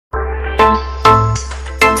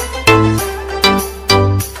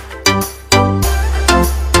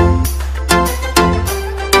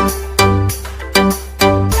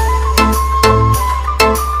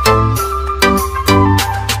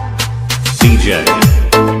DJ,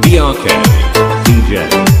 BRK, DJ,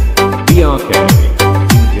 BRK,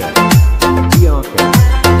 DJ, BRK.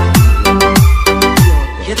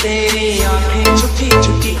 ये तेरी आँखें झुकी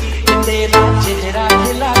झुकी, ये तेरा चेहरा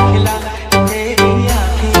खिला खिला, तेरी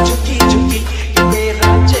आँखें झुकी झुकी, ये तेरा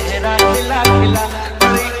चेहरा खिला खिला,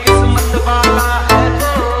 बड़ी किस्मत वाला है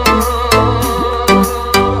वो,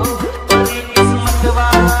 बड़ी किस्मत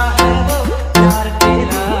वाला है वो, प्यार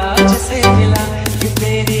तेरा जिसे मिला। ये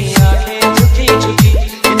तेरी आँखें झुकी झुकी,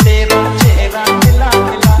 ये तेरा चेहरा खिला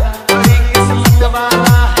खिला, बड़ी किस्मत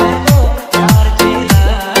वाला है वो, प्यार तेरा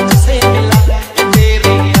जिसे मिला। ये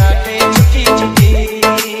तेरी आँखें झुकी झुकी।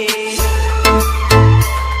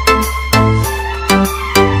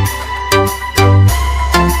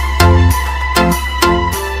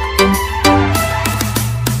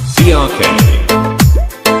 BRK,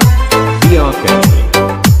 BRK,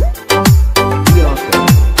 BRK,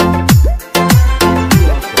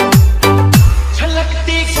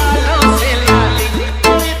 झलकती गालों से लाली,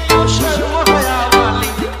 कोई तो शर्म हया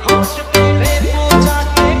वाली, होश तेरे पूजा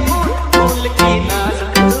के फूल, फूल की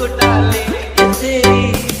नाजुक तू डाले।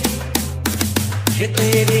 ये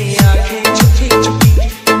तेरी आँखें झुकी झुकी,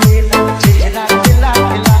 तेरा चेहरा खिला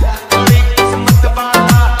खिला, बड़ी किस्मत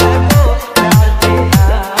वाला है वो, प्यार तेरा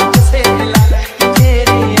जिसे मिला। ये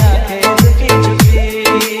तेरी आँखें झुकी झुकी।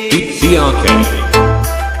 BRK,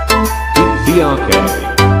 BRK,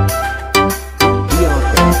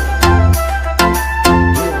 BRK.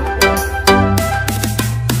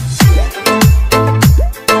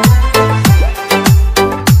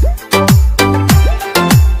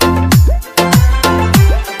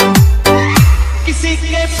 किसी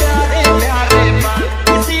के प्यारे प्यारे बाल,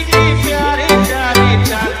 किसी की प्यारी प्यारी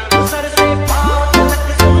चाल, सर से पाँव तक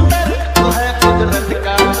सुंदर, तो है कुदरत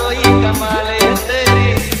का कोई कमाल।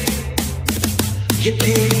 ये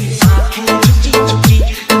तेरी आँखें झुकी झुकी,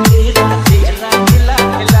 तेरा चेहरा खिला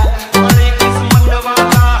खिला, बड़ी किस्मत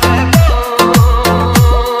वाला है वो,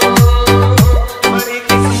 बड़ी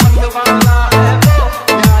किस्मत वाला है वो,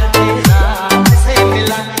 प्यार तेरा जिसे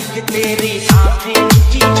मिला। ये तेरी आँखें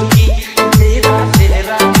झुकी झुकी, तेरा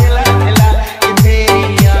चेहरा खिला खिला, ये तेरी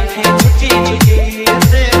आँखें झुकी झुकी,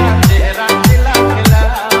 तेरा चेहरा खिला खिला।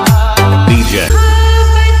 DJ,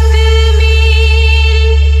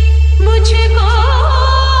 मुझको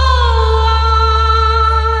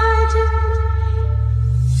आज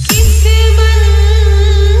किस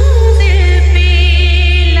मंजिल पे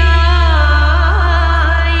लाए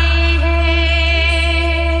है,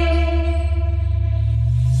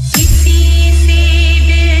 किसी से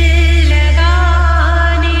दिल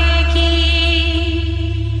लगाने की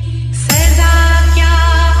सजा क्या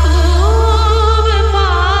खूब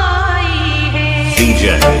पाई है। DJ,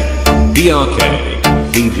 BRK,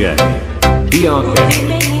 DJ, BRK.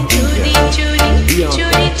 चोरी चोरी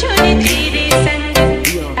चोरी चोरी तेरे संग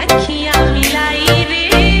अखियां मिलाई रे,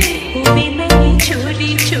 वो भी मैंने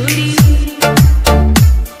चोरी चोरी,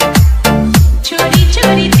 चोरी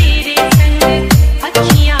चोरी तेरे संग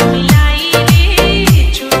अखियां मिलाई रे,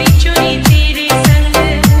 चोरी चोरी तेरे संग।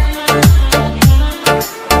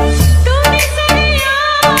 तूने सरिया,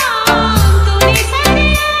 तूने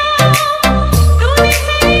सरिया, तूने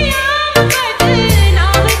सरिया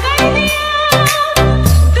बदनाम कर दिया,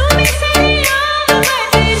 तूने सरिया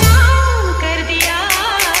बदनाम कर दिया,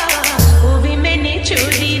 वो भी मैंने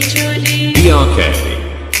चोरी चोरी। BRK,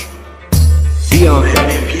 BRK,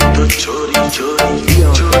 मैंने भी तो चोरी चोरी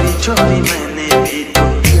चोरी चोरी मैंने भी तो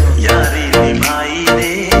यारी निभाई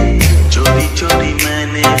रे, चोरी चोरी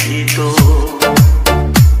मैंने भी तो,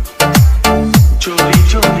 चोरी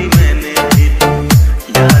चोरी मैंने भी तो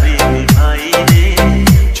यारी निभाई रे,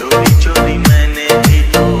 चोरी चोरी मैंने भी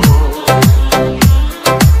तो।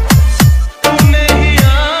 तूने ही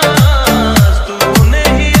आज, तूने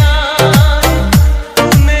ही आज,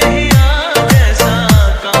 तूने ही आज ऐसा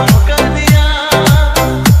काम कर दिया,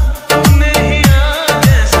 तूने ही आज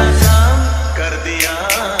ऐसा काम कर दिया,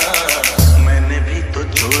 मैंने भी तो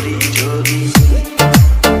चोरी चोरी,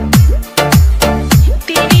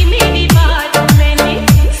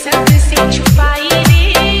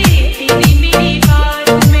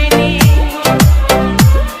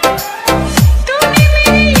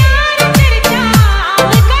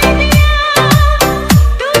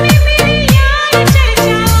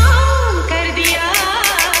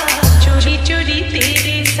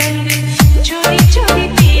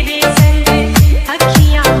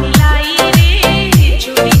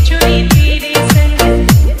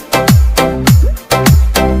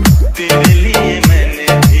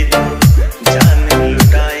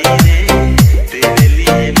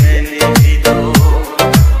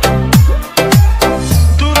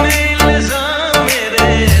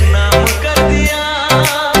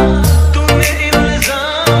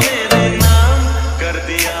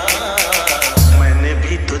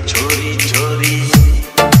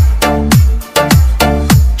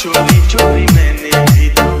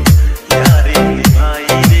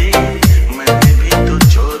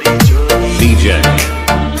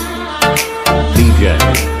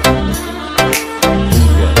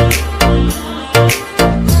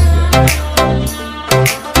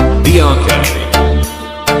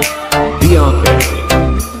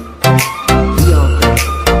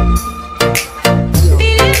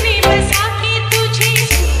 दिल में बसा के तुझे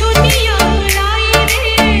दुनिया बुलाई रे,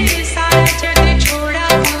 सारा जग छोड़ा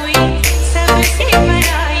हुई सबसे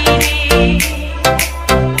पराई रे।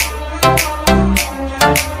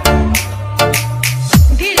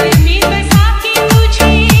 दिल में बसा के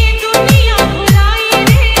तुझे दुनिया बुलाई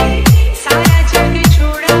रे, सारा जग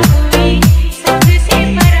छोड़ा हुई सबसे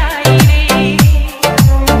पराई रे।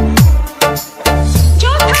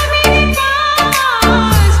 जो था मेरे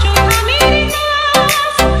पास, जो था मेरे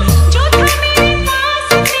पास, जो था मेरे पास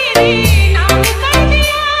तेरे नाम कर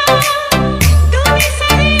दिया, तूने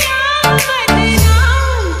सरेआम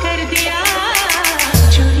बदनाम कर दिया।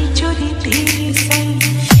 चोरी चोरी तेरे संग,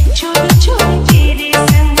 चोरी चोरी तेरे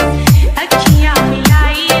संग अखियां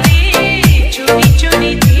मिलाई रे, चोरी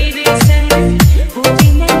चोरी तेरे संग वो भी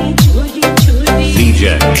मैंने चोरी चोरी। DJ,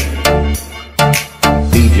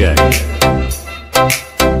 DJ,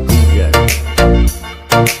 DJ,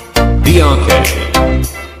 DRK,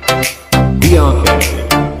 DRK,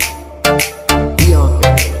 DRK.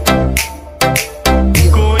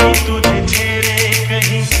 कोई तुझे छेड़े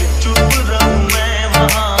कहीं चुप रहूं मैं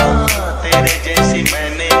वहाँ, तेरे जैसी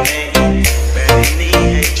मैंने नहीं पहनी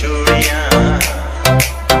है चूड़ियाँ।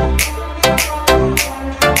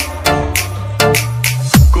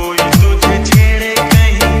 कोई तुझे छेड़े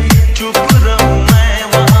कहीं चुप रहूं मैं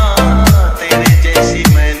वहाँ, तेरे जैसी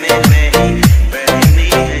मैंने नहीं पहनी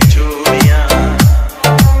है चूड़ियाँ।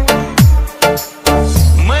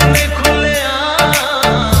 मैंने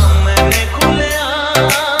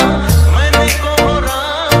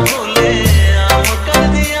कोहराम खुलेआम कर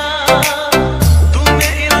दिया, तूने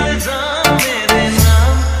इल्जाम मेरे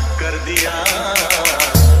नाम कर दिया।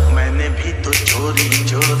 मैंने भी तो चोरी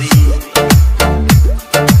चोरी,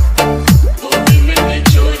 वो भी मैंने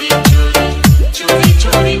चोरी चोरी, चोरी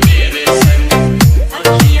चोरी तेरे संग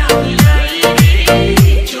अखियां मिलाई रे,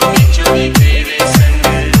 चोरी चोरी तेरे संग।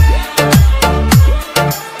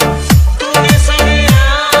 तूने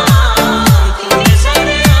सरेआम, तूने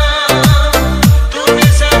सरेआम, तूने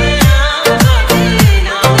सरेआम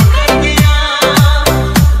बदनाम कर दिया,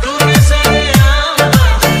 तूने सरेआम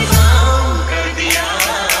बदनाम कर दिया।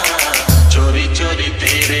 चोरी चोरी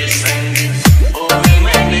तेरे संग ओ भी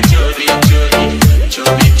मैंने चोरी चोरी,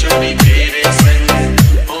 चोरी चोरी तेरे संग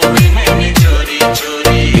ओ भी मैंने चोरी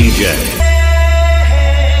चोरी। DJ,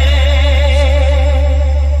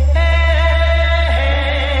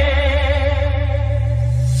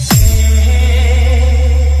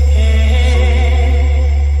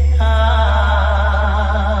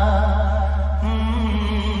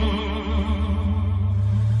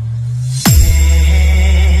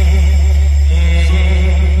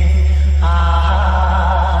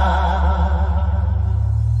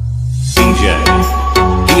 DJ,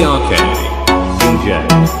 DRK, DJ,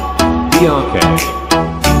 DRK,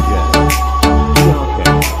 DJ, DRK.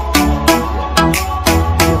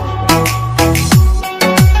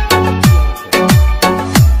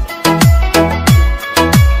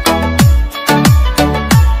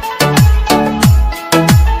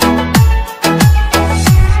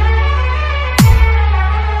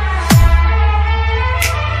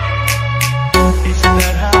 इस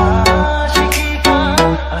तरह आशिकी का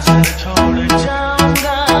असर छोड़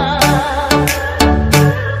जाऊंगा,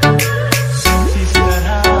 इस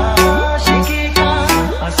तरह आशिकी का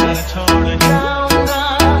असर छोड़ जाऊंगा,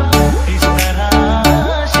 इस तरह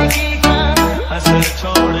आशिकी का असर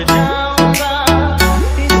छोड़ जाऊंगा,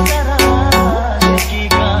 इस तरह आशिकी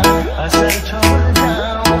का असर छोड़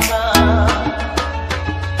जाऊंगा।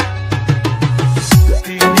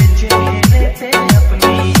 तेरे चेहरे पे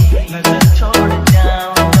अपनी नजर छोड़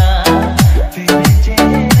जाऊंगा, तेरे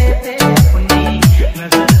चेहरे पे अपनी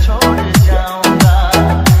नजर छोड़ जाऊंगा,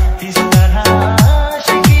 इस तरह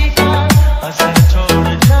आशिकी का असर छोड़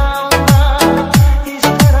जाऊंगा, इस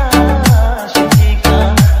तरह आशिकी का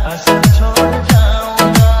असर छोड़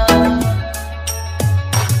जाऊंगा।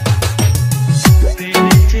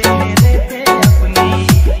 तेरे चेहरे पे अपनी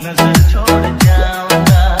नजर छोड़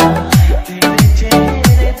जाऊंगा, तेरे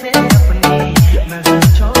चेहरे पे अपनी नजर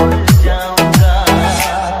छोड़ जाऊंगा।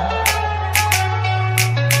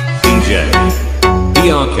 DJ,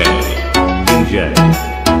 DRK, DJ,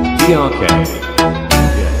 DRK,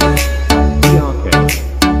 DJ, DRK,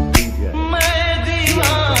 DJ. मैं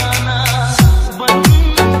दीवाना बन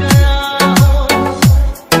गया हूँ,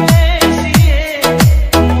 कैसी ये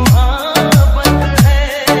मोहब्बत है,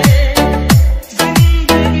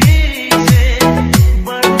 जिंदगी से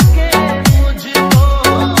बढ़ के मुझको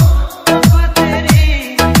अब तेरी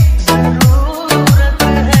जरूरत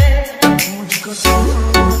है। मुझको तू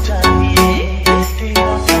चाहिए,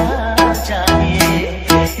 तेरा प्यार चाहिए।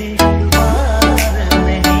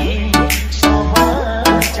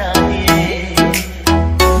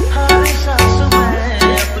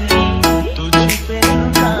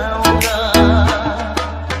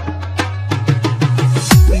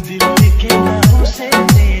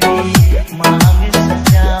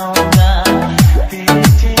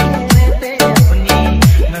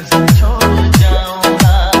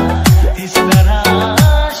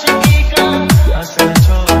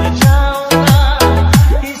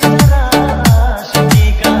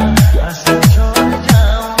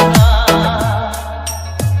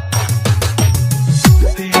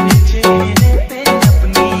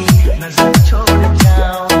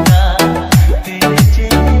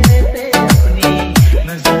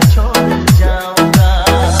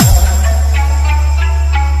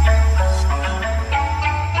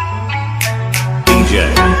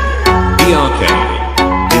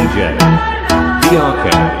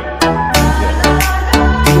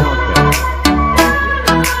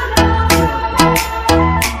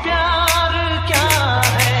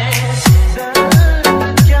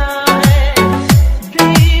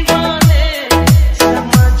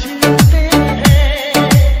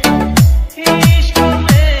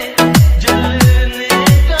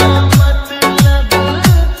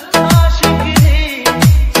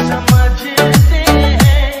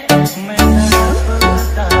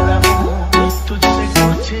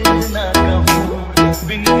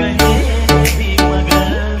 बिन कहे भी मगर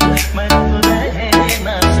मैं तो रह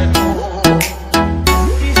ना सकूं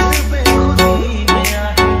इस बेखुदी में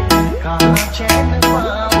आके कहाँ चैन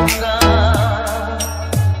पाऊंगा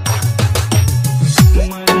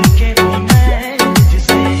मर के भी मैं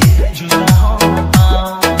तुझसे जुदा हो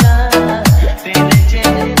पाऊंगा तेरे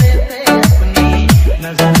चेहरे पे अपनी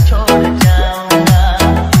नजर छोड़ जाऊंगा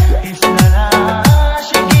इस तरह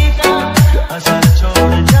आशिकी का असर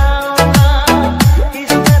छोड़ जाऊंगा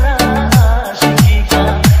इस तरह आशिकी का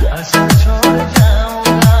असर छोड़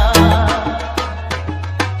जाऊंगा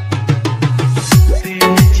तेरे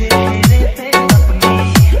चेहरे पे अपनी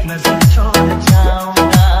नजर छोड़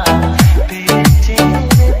जाऊंगा तेरे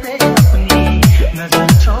चेहरे पे अपनी नजर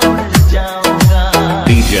छोड़ जाऊंगा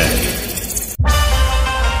DJ,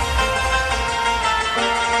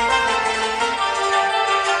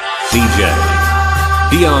 DJ,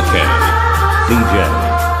 DRK, DJ,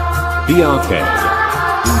 DRK,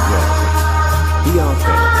 DJ, DRK.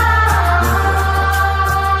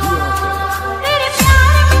 तेरे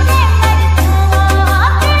प्यार में मर जाऊं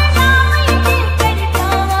तेरे नाम ये दिल कर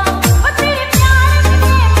जाऊं वो तेरे प्यार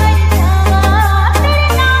में मर जाऊं तेरे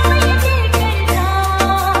नाम ये दिल कर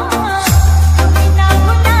जाऊं हमें ना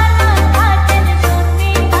भुलाना काजल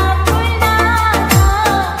सोने ना भुलाना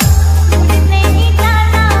दूर नहीं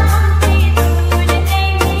जाना हमसे दूर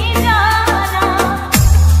नहीं जाना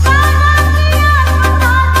वादा किया तो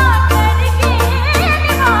वादा करके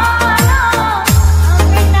निभाना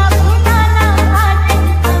हमें ना भुलाना काजल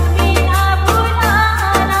हमें ना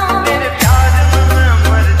भुलाना तेरे प्यार में मैं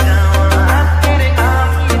मर जाऊं तेरे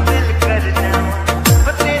नाम ये दिल कर जाऊं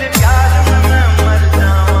वो तेरे प्यार में मैं मर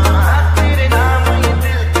जाऊं तेरे नाम ये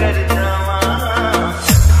दिल कर जाऊं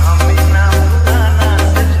हमें ना भुलाना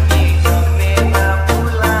सजनी हमें ना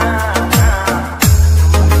भुलाना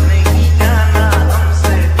दूर नहीं जाना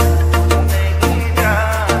हमसे दूर नहीं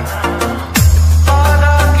जाना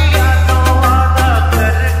वादा किया तो वादा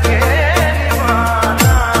करके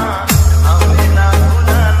निभाना हमें ना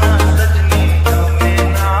भुलाना सजनी हमें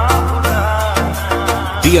ना भुलाना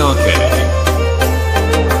DRK,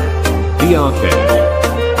 DRK,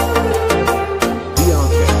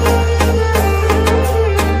 DRK.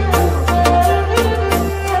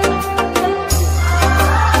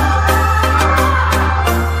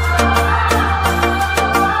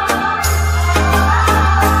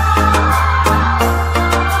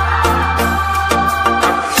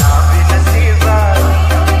 नसीबा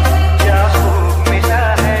क्या खूब मिला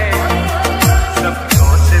है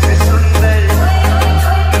सपनों से भी सुंदर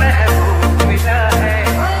महबूब मिला है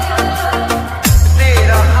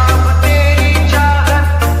तेरा ख्वाब तेरी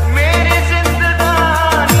चाहत मेरी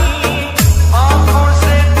जिंदगानी आंखों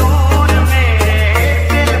से दूर मेरे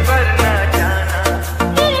दिल पर न जाना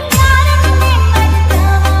तेरे प्यार में मर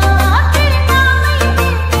जाऊं तेरे नाम ये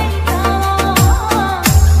दिल कर जाऊं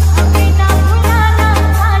हमें ना भुलाना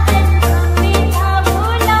काजल हमें ना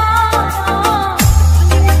भुलाना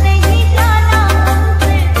दूर नहीं जाना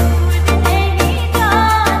हमसे दूर नहीं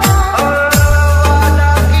जाना वादा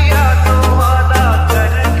किया तो वादा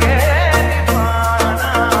करके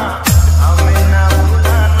निभाना हमें ना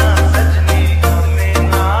भुलाना सजनी हमें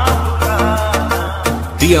ना भुलाना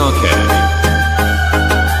DRK,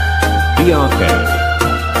 DRK,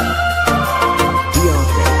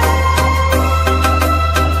 DRK.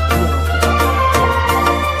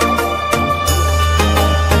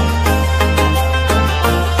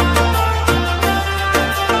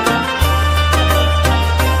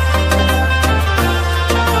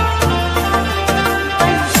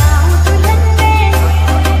 बन जाऊं दुल्हन में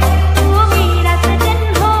तू मेरा सजन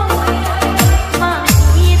हो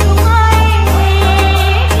मांगी दुआएं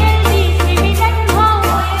जल्दी से मिलन हो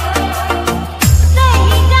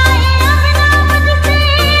नहीं जाए अब ना मुझसे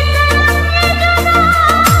तरफ ये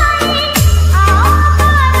जुदाई आपका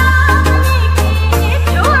नाम लेके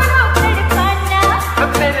छोड़ो तड़पाना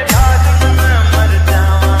तेरे प्यार में मैं मर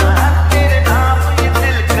जाऊं तेरे नाम ये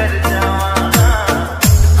दिल कर जाऊं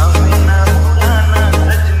हमें ना भुलाना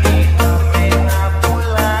सजनी हमें ना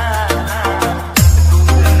भुलाना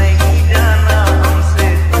दूर नहीं जाना हमसे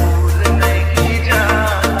दूर नहीं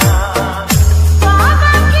जाना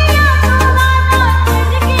वादा किया तो वादा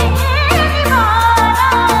करके निभाना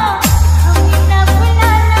हमें ना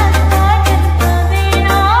भुलाना काजल हमें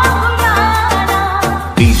ना भुलाना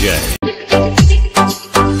DJ,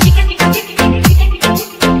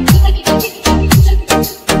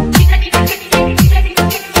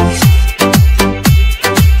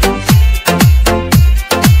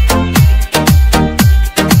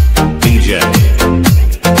 DJ,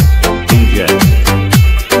 DJ,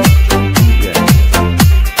 DJ,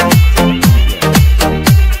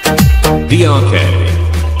 DRK,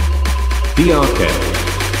 DRK.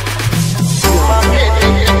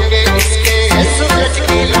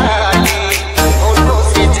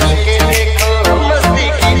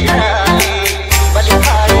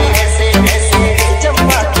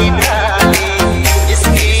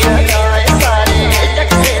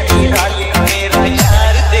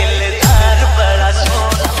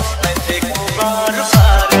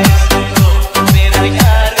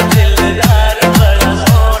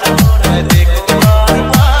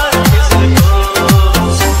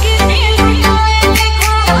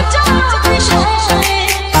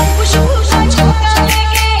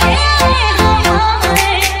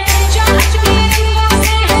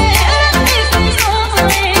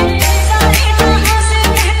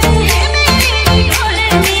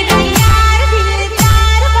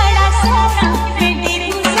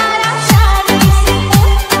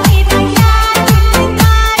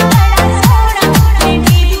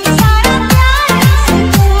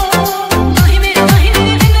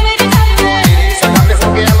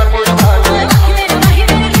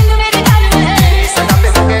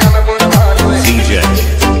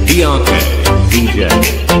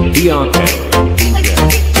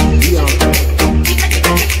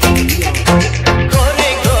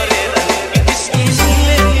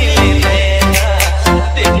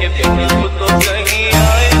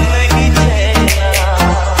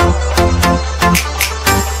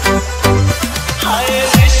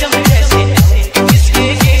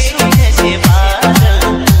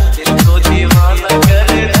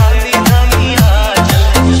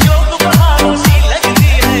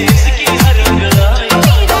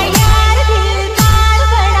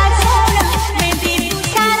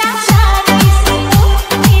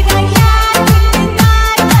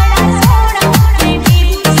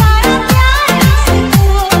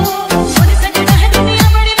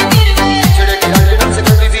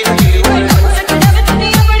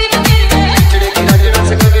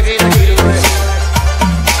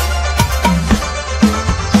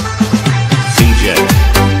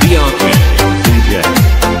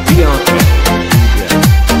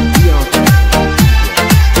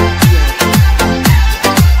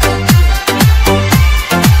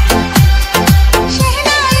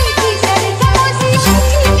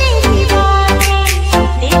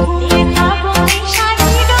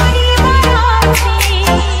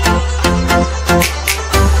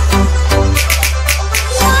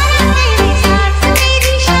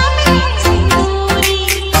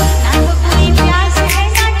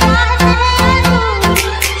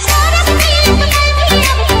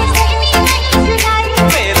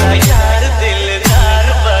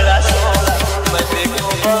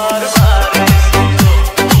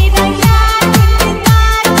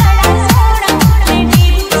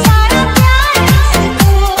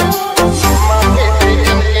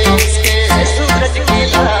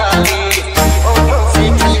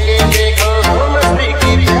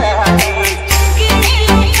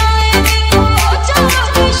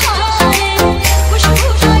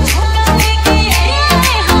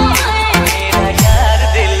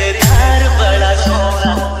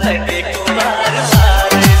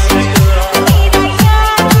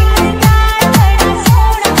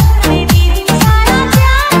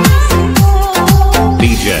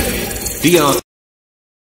 DRK.